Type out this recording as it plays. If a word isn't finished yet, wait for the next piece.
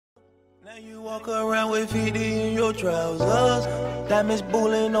Now you walk around with VD in your trousers. Diamonds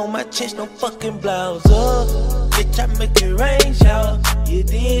bullying on my chest, no fucking blouse. Bitch, I make it rain shower. You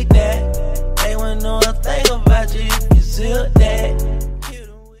dig that? They won't know a thing about you if you seal that.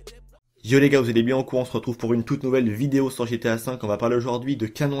 Yo les gars, vous allez bien en quoi? On se retrouve pour une toute nouvelle vidéo sur GTA 5. On va parler aujourd'hui de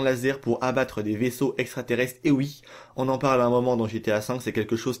canon laser pour abattre des vaisseaux extraterrestres. Et oui, on en parle à un moment dans GTA 5, c'est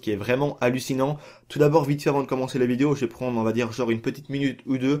quelque chose qui est vraiment hallucinant. Tout d'abord, vite fait avant de commencer la vidéo, je vais prendre, on va dire, genre une petite minute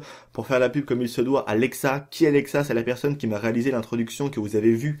ou deux pour faire la pub comme il se doit à Lexa. Qui est Lexa? C'est la personne qui m'a réalisé l'introduction que vous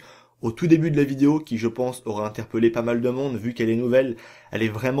avez vue au tout début de la vidéo, qui je pense aura interpellé pas mal de monde vu qu'elle est nouvelle. Elle est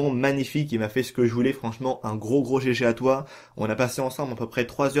vraiment magnifique, il m'a fait ce que je voulais, franchement un gros GG à toi. On a passé ensemble à peu près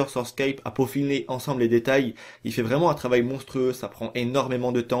 3 heures sur Skype à peaufiner ensemble les détails. Il fait vraiment un travail monstrueux, ça prend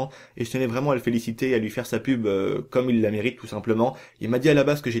énormément de temps et je tenais vraiment à le féliciter et à lui faire sa pub comme il la mérite tout simplement. Il m'a dit à la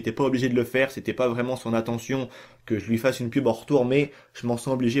base que j'étais pas obligé de le faire, c'était pas vraiment son intention que je lui fasse une pub en retour, mais je m'en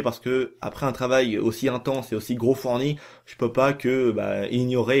sens obligé parce que après un travail aussi intense et aussi gros fourni, je peux pas que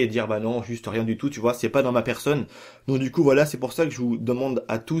ignorer et dire bah non, juste rien du tout, tu vois, c'est pas dans ma personne. Donc du coup voilà, c'est pour ça que je vous demande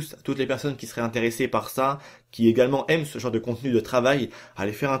à tous, à toutes les personnes qui seraient intéressées par ça, qui également aiment ce genre de contenu de travail, à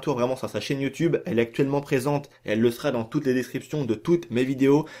aller faire un tour vraiment sur sa chaîne YouTube. Elle est actuellement présente et elle le sera dans toutes les descriptions de toutes mes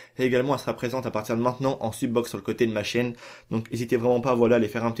vidéos. Et également, elle sera présente à partir de maintenant en subbox sur le côté de ma chaîne. Donc, n'hésitez vraiment pas, voilà, à aller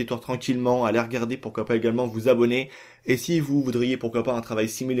faire un petit tour tranquillement, à aller regarder, pourquoi pas également vous abonner. Et si vous voudriez, pourquoi pas, un travail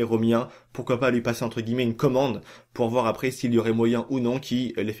similaire au mien, pourquoi pas lui passer, entre guillemets, une commande pour voir après s'il y aurait moyen ou non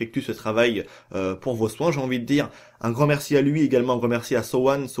qu'il effectue ce travail pour vos soins, j'ai envie de dire. Un grand merci à lui, également un grand merci à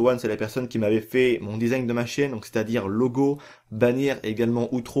Sowan. Sowan, c'est la personne qui m'avait fait mon design de ma chaîne, donc c'est-à-dire logo, bannière et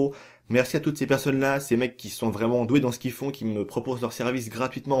également outro. Merci à toutes ces personnes-là, ces mecs qui sont vraiment doués dans ce qu'ils font, qui me proposent leurs services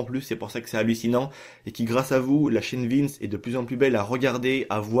gratuitement en plus, c'est pour ça que c'est hallucinant, et qui grâce à vous, la chaîne Vince est de plus en plus belle à regarder,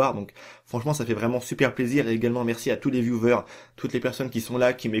 à voir, donc franchement ça fait vraiment super plaisir, et également merci à tous les viewers, toutes les personnes qui sont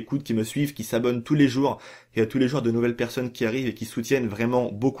là, qui m'écoutent, qui me suivent, qui s'abonnent tous les jours, et à tous les jours de nouvelles personnes qui arrivent et qui soutiennent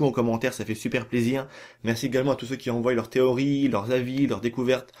vraiment beaucoup en commentaire, ça fait super plaisir. Merci également à tous ceux qui envoient leurs théories, leurs avis, leurs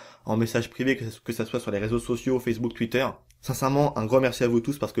découvertes en message privé, que ça soit sur les réseaux sociaux, Facebook, Twitter. Sincèrement, un grand merci à vous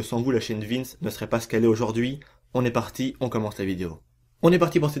tous parce que sans vous, la chaîne Vince ne serait pas ce qu'elle est aujourd'hui. On est parti, on commence la vidéo. On est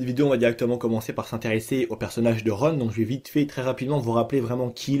parti pour cette vidéo, on va directement commencer par s'intéresser au personnage de Ron. Donc je vais vite fait, très rapidement, vous rappeler vraiment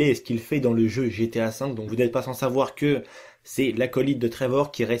qui il est et ce qu'il fait dans le jeu GTA V. Donc vous n'êtes pas sans savoir que c'est l'acolyte de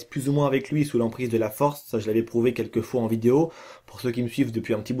Trevor qui reste plus ou moins avec lui sous l'emprise de la force. Ça, je l'avais prouvé quelques fois en vidéo. Pour ceux qui me suivent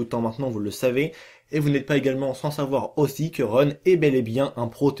depuis un petit bout de temps maintenant, vous le savez. Et vous n'êtes pas également sans savoir aussi que Ron est bel et bien un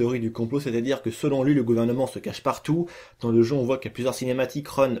pro théorie du complot, c'est-à-dire que selon lui, le gouvernement se cache partout. Dans le jeu, on voit qu'il y a plusieurs cinématiques.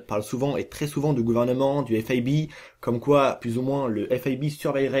 Ron parle souvent et très souvent du gouvernement, du FIB, comme quoi, plus ou moins, le FIB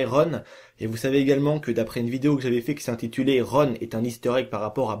surveillerait Ron. Et vous savez également que d'après une vidéo que j'avais fait qui s'intitulait « Ron est un easter egg par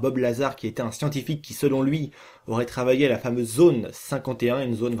rapport à Bob Lazar », qui était un scientifique qui, selon lui, aurait travaillé à la fameuse zone 51,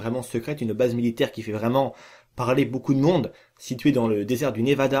 une zone vraiment secrète, une base militaire qui fait vraiment parler beaucoup de monde, située dans le désert du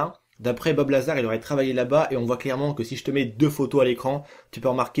Nevada. D'après Bob Lazar, il aurait travaillé là-bas et on voit clairement que si je te mets 2 photos à l'écran, tu peux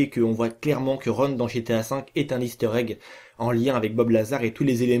remarquer qu'on voit clairement que Ron dans GTA V est un easter egg en lien avec Bob Lazar et tous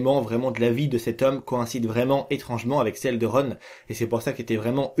les éléments vraiment de la vie de cet homme coïncident vraiment étrangement avec celle de Ron et c'est pour ça que c'était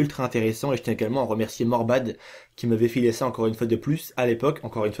vraiment ultra intéressant et je tiens également à remercier Morbad qui m'avait filé ça encore une fois de plus à l'époque,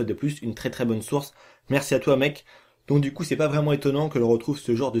 encore une fois de plus, une très bonne source. Merci à toi mec. Donc du coup c'est pas vraiment étonnant que l'on retrouve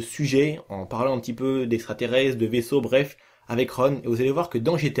ce genre de sujet en parlant un petit peu d'extraterrestres, de vaisseaux, bref, avec Ron, et vous allez voir que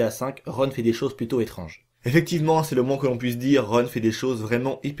dans GTA V, Ron fait des choses plutôt étranges. Effectivement, c'est le moins que l'on puisse dire, Ron fait des choses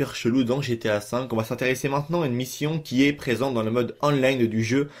vraiment hyper cheloues dans GTA V. On va s'intéresser maintenant à une mission qui est présente dans le mode online du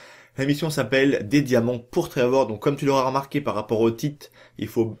jeu. La mission s'appelle des diamants pour Trevor, donc comme tu l'auras remarqué par rapport au titre, il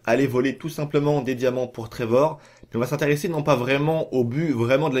faut aller voler tout simplement des diamants pour Trevor. Mais on va s'intéresser non pas vraiment au but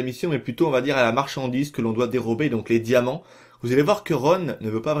vraiment de la mission, mais plutôt on va dire à la marchandise que l'on doit dérober, donc les diamants. Vous allez voir que Ron ne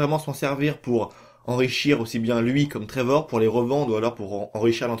veut pas vraiment s'en servir pour enrichir aussi bien lui comme Trevor pour les revendre ou alors pour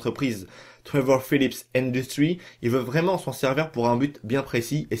enrichir l'entreprise Trevor Phillips Industry. Il veut vraiment s'en servir pour un but bien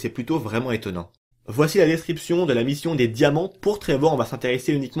précis et c'est plutôt vraiment étonnant. Voici la description de la mission des diamants pour Trevor. On va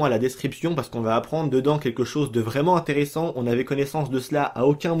s'intéresser uniquement à la description parce qu'on va apprendre dedans quelque chose de vraiment intéressant. On n'avait connaissance de cela à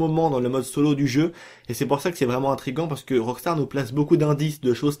aucun moment dans le mode solo du jeu et c'est pour ça que c'est vraiment intriguant parce que Rockstar nous place beaucoup d'indices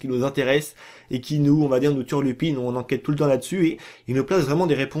de choses qui nous intéressent et qui nous, on va dire, nous turlupinent, on enquête tout le temps là-dessus et il nous place vraiment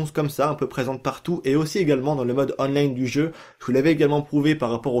des réponses comme ça, un peu présentes partout et aussi également dans le mode online du jeu. Je vous l'avais également prouvé par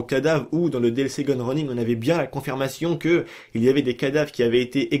rapport aux cadavres où dans le DLC Gun Running on avait bien la confirmation que il y avait des cadavres qui avaient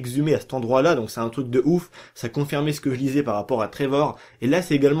été exhumés à cet endroit-là, donc c'est un truc de ouf, ça confirmait ce que je disais par rapport à Trevor, et là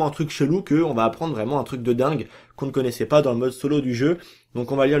c'est également un truc chelou que on va apprendre vraiment un truc de dingue qu'on ne connaissait pas dans le mode solo du jeu.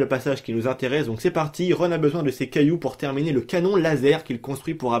 Donc on va lire le passage qui nous intéresse, donc c'est parti. Ron a besoin de ses cailloux pour terminer le canon laser qu'il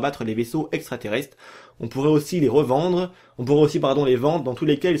construit pour abattre les vaisseaux extraterrestres. on pourrait aussi les revendre, on pourrait aussi les vendre, dans tous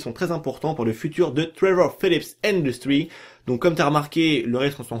les cas ils sont très importants pour le futur de Trevor Phillips Industries. Donc comme tu as remarqué, le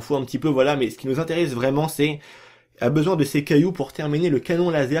reste on s'en fout un petit peu, voilà, mais ce qui nous intéresse vraiment c'est a besoin de ces cailloux pour terminer le canon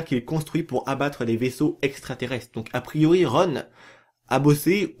laser qu'il construit pour abattre les vaisseaux extraterrestres. Donc a priori Ron a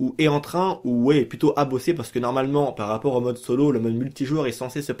bossé ou est en train, ou ouais plutôt a bossé, parce que normalement par rapport au mode solo, le mode multijoueur est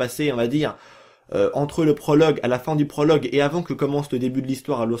censé se passer, on va dire, entre le prologue, à la fin du prologue et avant que commence le début de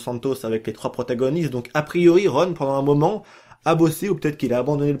l'histoire à Los Santos avec les 3 protagonistes. Donc a priori Ron pendant un moment a bossé, ou peut-être qu'il a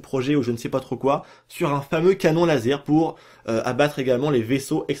abandonné le projet ou je ne sais pas trop quoi, sur un fameux canon laser pour abattre également les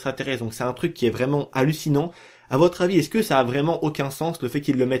vaisseaux extraterrestres. Donc c'est un truc qui est vraiment hallucinant. À votre avis, est-ce que ça a vraiment aucun sens le fait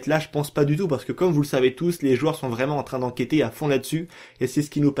qu'ils le mettent là? Je pense pas du tout, parce que comme vous le savez tous, les joueurs sont vraiment en train d'enquêter à fond là-dessus, et c'est ce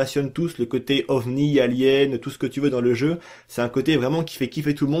qui nous passionne tous, le côté ovni, alien, tout ce que tu veux dans le jeu. C'est un côté vraiment qui fait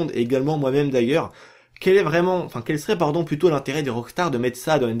kiffer tout le monde, et également moi-même d'ailleurs. Quel serait plutôt l'intérêt des Rockstar de mettre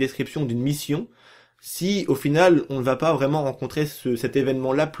ça dans une description d'une mission, si au final on ne va pas vraiment rencontrer cet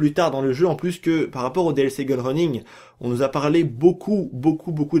événement-là plus tard dans le jeu, en plus que par rapport au DLC Gunrunning, on nous a parlé beaucoup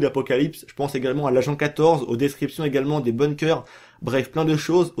d'Apocalypse. Je pense également à l'agent 14, aux descriptions également des bunkers, bref plein de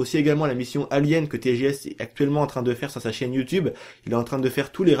choses, aussi également la mission Alien que TGS est actuellement en train de faire sur sa chaîne YouTube. Il est en train de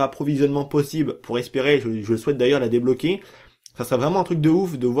faire tous les rapprovisionnements possibles pour espérer, je le souhaite d'ailleurs, la débloquer. Ça serait vraiment un truc de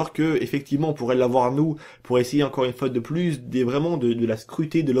ouf de voir que effectivement on pourrait l'avoir nous pour essayer encore une fois de plus de la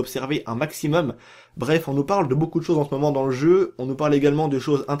scruter, de l'observer un maximum. Bref, on nous parle de beaucoup de choses en ce moment dans le jeu, on nous parle également de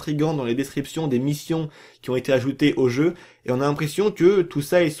choses intrigantes dans les descriptions des missions qui ont été ajoutées au jeu, et on a l'impression que tout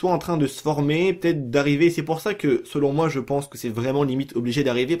ça est soit en train de se former, peut-être d'arriver. C'est pour ça que selon moi je pense que c'est vraiment limite obligé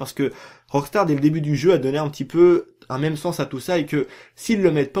d'arriver, parce que Rockstar dès le début du jeu a donné un petit peu un même sens à tout ça, et que s'ils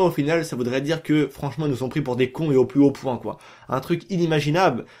le mettent pas au final, ça voudrait dire que franchement ils nous ont pris pour des cons et au plus haut point quoi. Un truc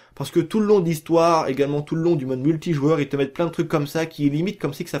inimaginable, parce que tout le long de l'histoire, également tout le long du mode multijoueur, ils te mettent plein de trucs comme ça qui limite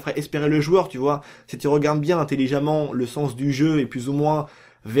comme si que ça ferait espérer le joueur, tu vois. Si tu regardes bien intelligemment le sens du jeu et plus ou moins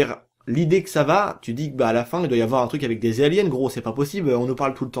vers l'idée que ça va, tu dis que bah à la fin il doit y avoir un truc avec des aliens, gros, c'est pas possible. On nous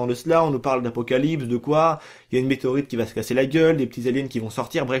parle tout le temps de cela, on nous parle d'apocalypse, de quoi, il y a une météorite qui va se casser la gueule, des petits aliens qui vont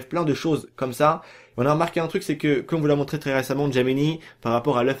sortir, bref, plein de choses comme ça. On a remarqué un truc, c'est que, comme vous l'a montré très récemment Jamini, par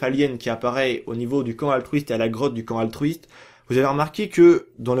rapport à l'œuf alien qui apparaît au niveau du camp altruiste et à la grotte du camp altruiste, vous avez remarqué que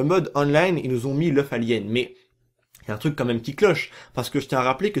dans le mode online, ils nous ont mis l'œuf alien, mais il y a un truc quand même qui cloche, parce que je tiens à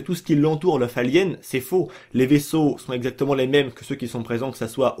rappeler que tout ce qui l'entoure, l'œuf alien, c'est faux. Les vaisseaux sont exactement les mêmes que ceux qui sont présents, que ça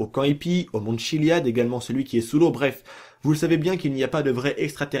soit au camp hippie, au monde Chiliad, également celui qui est sous l'eau, bref. Vous le savez bien qu'il n'y a pas de vrais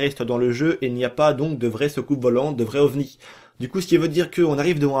extraterrestres dans le jeu, et il n'y a pas donc de vraies soucoupes volantes, de vrais ovnis. Du coup, ce qui veut dire qu'on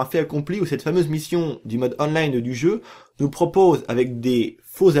arrive devant un fait accompli où cette fameuse mission du mode online du jeu nous propose avec des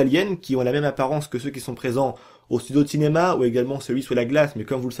faux aliens qui ont la même apparence que ceux qui sont présents au studio de cinéma ou également celui sous la glace, mais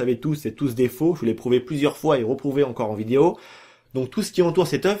comme vous le savez tous, c'est tous des faux, je vous l'ai prouvé plusieurs fois et reprouvé encore en vidéo. Donc tout ce qui entoure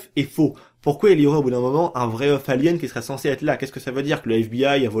cet œuf est faux. Pourquoi il y aurait au bout d'un moment un vrai œuf alien qui serait censé être là? Qu'est-ce que ça veut dire? Que le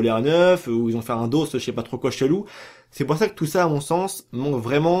FBI a volé un œuf, ou ils ont fait un dos, je sais pas trop quoi chelou? C'est pour ça que tout ça, à mon sens, manque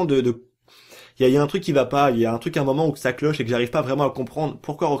vraiment il y a un truc qui va pas, il y a un truc à un moment où ça cloche et que j'arrive pas vraiment à comprendre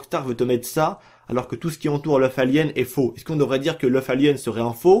pourquoi Rockstar veut te mettre ça alors que tout ce qui entoure l'œuf alien est faux. Est-ce qu'on devrait dire que l'œuf alien serait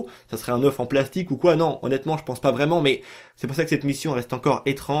un faux? Ça serait un œuf en plastique ou quoi? Non, honnêtement, je pense pas vraiment, mais c'est pour ça que cette mission reste encore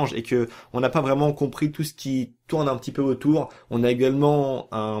étrange et que on n'a pas vraiment compris tout ce qui tourne un petit peu autour. On a également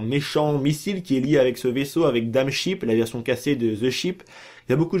un méchant missile qui est lié avec ce vaisseau, avec Dam Ship, la version cassée de The Ship.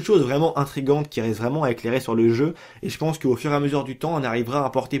 Il y a beaucoup de choses vraiment intrigantes qui restent vraiment à éclairer sur le jeu, et je pense qu'au fur et à mesure du temps, on arrivera à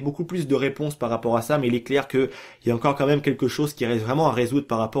apporter beaucoup plus de réponses par rapport à ça, mais il est clair qu'il y a encore quand même quelque chose qui reste vraiment à résoudre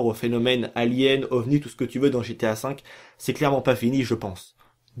par rapport au phénomène alien, ovni, tout ce que tu veux dans GTA V. C'est clairement pas fini, je pense.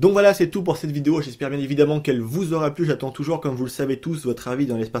 Donc voilà, c'est tout pour cette vidéo, j'espère bien évidemment qu'elle vous aura plu. J'attends toujours, comme vous le savez tous, votre avis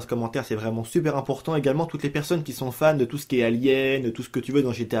dans l'espace commentaire, c'est vraiment super important. Également toutes les personnes qui sont fans de tout ce qui est alien, tout ce que tu veux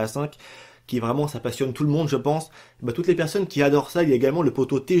dans GTA V, qui vraiment ça passionne tout le monde je pense, bah, toutes les personnes qui adorent ça. Il y a également le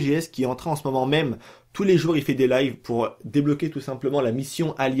poteau TGS qui est en train en ce moment même, tous les jours il fait des lives pour débloquer tout simplement la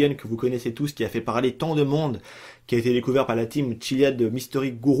mission Alien que vous connaissez tous, qui a fait parler tant de monde, qui a été découvert par la team Chiliad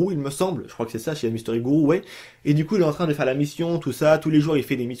Mystery Guru il me semble, je crois que c'est ça, Chiliad Mystery Guru, ouais, et du coup il est en train de faire la mission, tout ça, tous les jours il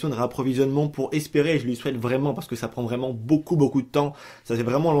fait des missions de réapprovisionnement pour espérer, et je lui souhaite vraiment parce que ça prend vraiment beaucoup de temps, ça fait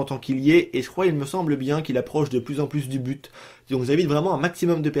vraiment longtemps qu'il y est, et je crois il me semble bien qu'il approche de plus en plus du but. Donc j'invite vraiment un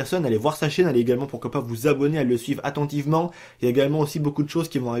maximum de personnes à aller voir sa chaîne, allez également pourquoi pas vous abonner, à le suivre attentivement. Il y a également aussi beaucoup de choses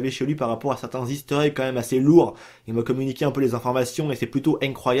qui vont arriver chez lui par rapport à certains easter eggs quand même assez lourds. Il m'a communiqué un peu les informations et c'est plutôt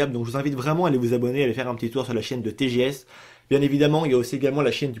incroyable, donc je vous invite vraiment à aller vous abonner, à aller faire un petit tour sur la chaîne de TGS. Bien évidemment, il y a aussi également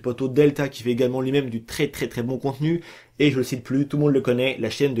la chaîne du poteau Delta qui fait également lui-même du très bon contenu, et je le cite plus, tout le monde le connaît, la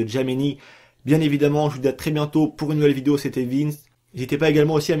chaîne de Jamini. Bien évidemment, je vous dis à très bientôt pour une nouvelle vidéo, c'était Vince. N'hésitez pas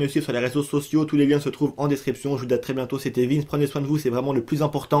également aussi à me suivre sur les réseaux sociaux, tous les liens se trouvent en description. Je vous dis à très bientôt, c'était Vince, prenez soin de vous, c'est vraiment le plus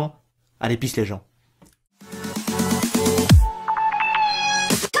important. Allez, peace les gens.